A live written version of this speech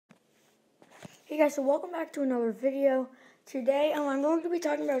Hey guys, so welcome back to another video. Today I'm going to be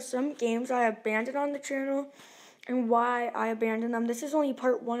talking about some games I abandoned on the channel and why I abandoned them. This is only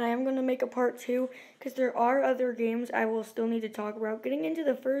part 1. I am going to make a part 2 because there are other games I will still need to talk about. Getting into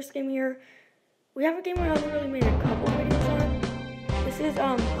the first game here, we have a game I haven't really made a couple videos on. This is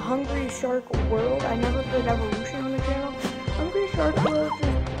Hungry Shark World. I never played Evolution on the channel. Hungry Shark World,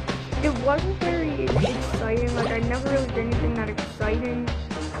 it wasn't very exciting. Like, I never really did anything that exciting.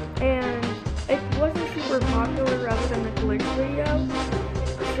 And it wasn't super popular other than the glitch video,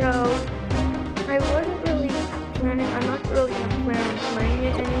 so I wasn't really planning, I'm not really planning on playing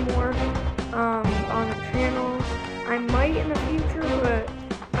it anymore on the channel. I might in the future, but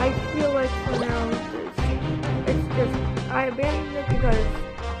I feel like for now it's just, I abandoned it because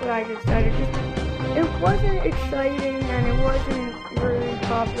what I just said, it wasn't exciting and it wasn't really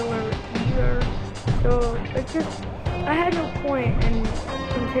popular either, so it's just, I had no point in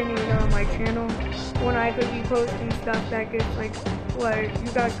continuing on my channel when I could be posting stuff that gets like, what,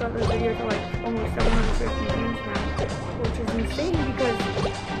 you guys got this video to like almost 750 views now, which is insane because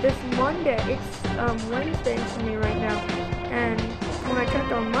this Monday, it's Wednesday for me right now, and when I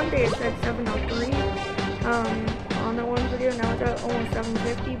checked on Monday it said 703 on that one video. Now it's at almost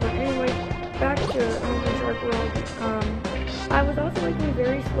 750, but anyway, back to Hungry Shark World. I was also making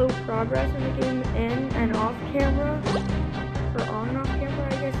very slow progress in the game in and off camera, or on and off camera, I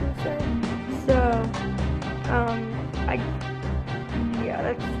guess you would say. So, yeah,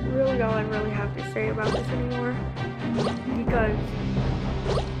 that's really all I really have to say about this anymore, because,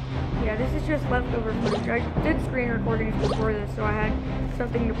 yeah, this is just leftover footage. I did screen recordings before this, so I had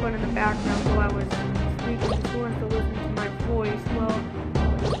something to put in the background while I was speaking, just who wants to listen to my voice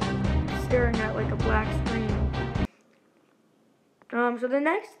while staring at, like, a black screen. So the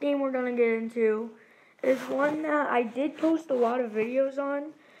next game we're gonna get into is one that I did post a lot of videos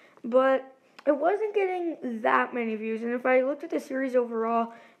on, but it wasn't getting that many views. And if I looked at the series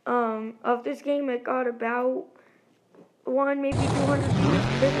overall of this game, it got about maybe 200 views.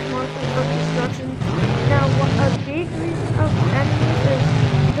 This is Monsters of Destruction. Now, a big reason of enemies is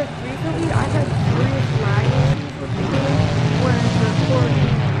because recently I had serious lag issues with the game when recording.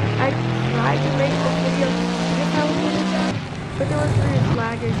 I tried to make this video just how it was done, but there were serious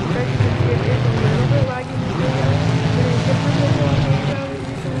lag issues. As you can see, it is a little bit laggy in this video. There is a different video I made about it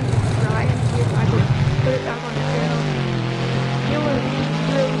recently to try and see if I could put it back on the channel. It was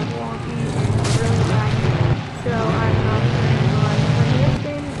really wonky and really laggy, so I'm not planning on playing this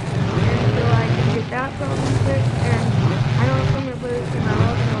game until I can get that problem fixed. And I don't know if I'm going to play this game at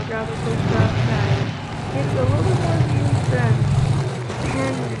all, because I'll rather play stuff that gets a little bit more views than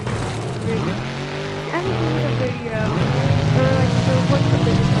 10 videos. Anything in a video, or like, so what's the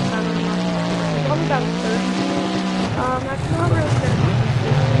biggest stuff I don't know? It's probably about 30 views. That's not really going to be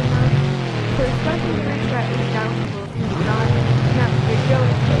consistent enough. So especially when I reach that 8,000 views, not in that video.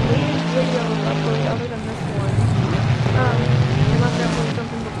 It's the latest video uploaded other than this one. Unless I uploaded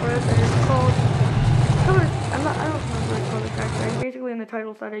something before this, and it's called I don't remember what it's called exactly. Basically in the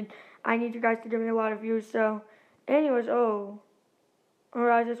title said I need you guys to give me a lot of views. So anyways,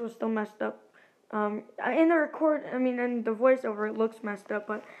 alright, this was still messed up. In the voiceover, it looks messed up,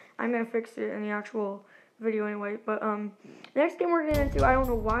 but I'm gonna fix it in the actual video anyway. But next game we're getting into, I don't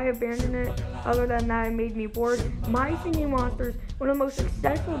know why I abandoned it, other than that it made me bored. My Singing Monsters, one of the most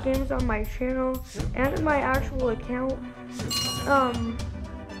successful games on my channel and in my actual account.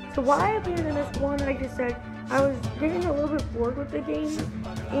 So why I abandoned this one, like I said, I was getting a little bit bored with the game,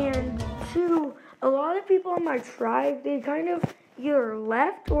 and 2, a lot of people on my tribe, they kind of either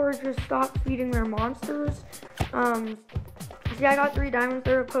left or just stopped feeding their monsters. See, I got 3 diamonds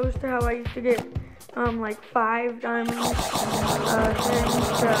there opposed to how I used to get like 5 diamonds things,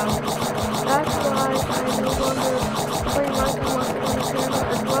 so that's why I no longer play Minecraft Monsters on the channel,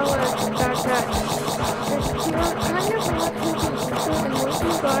 as well as the fact that it's kind of not too consistent, and once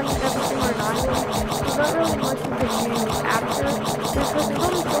you've gotten everything on an island, there's not really much you can do after, because there's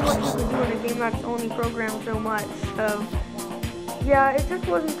only so much you can do in a game that's only programmed so much, so yeah, it just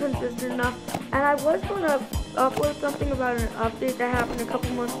wasn't consistent enough. And I was going to upload something about an update that happened a couple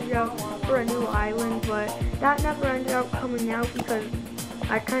months ago for a new island, but that never ended up coming out because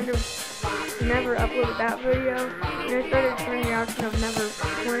I kind of never uploaded that video. And I started trying the option of never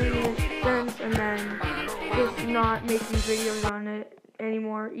playing it since, and then just not making videos on it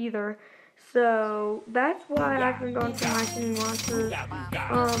anymore either. So that's why I've been going through my Singing Monsters.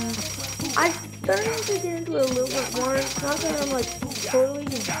 I'm starting to get into it a little bit more. It's not that I'm like totally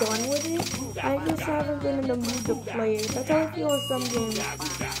just done with it. I just haven't been in the mood to play it. That's how I feel with some games.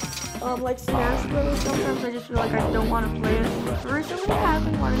 Like Smash Bros. Sometimes I just feel like I don't want to play it. Recently I have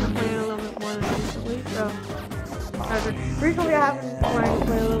been wanting to play it a little bit more than recently, so recently I have been wanting to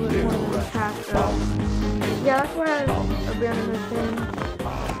play a little bit more than the past, so yeah, that's why I abandoned this game.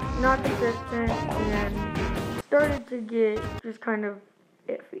 Not consistent, and started to get just kind of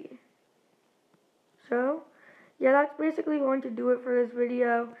iffy. So, yeah, that's basically going to do it for this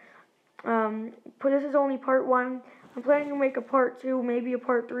video. This is only part 1. I'm planning to make a part 2, maybe a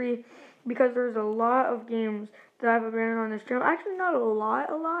part 3, because there's a lot of games that I've abandoned on this channel. Actually, not a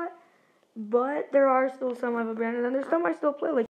lot, but there are still some I've abandoned, and there's some I still play, like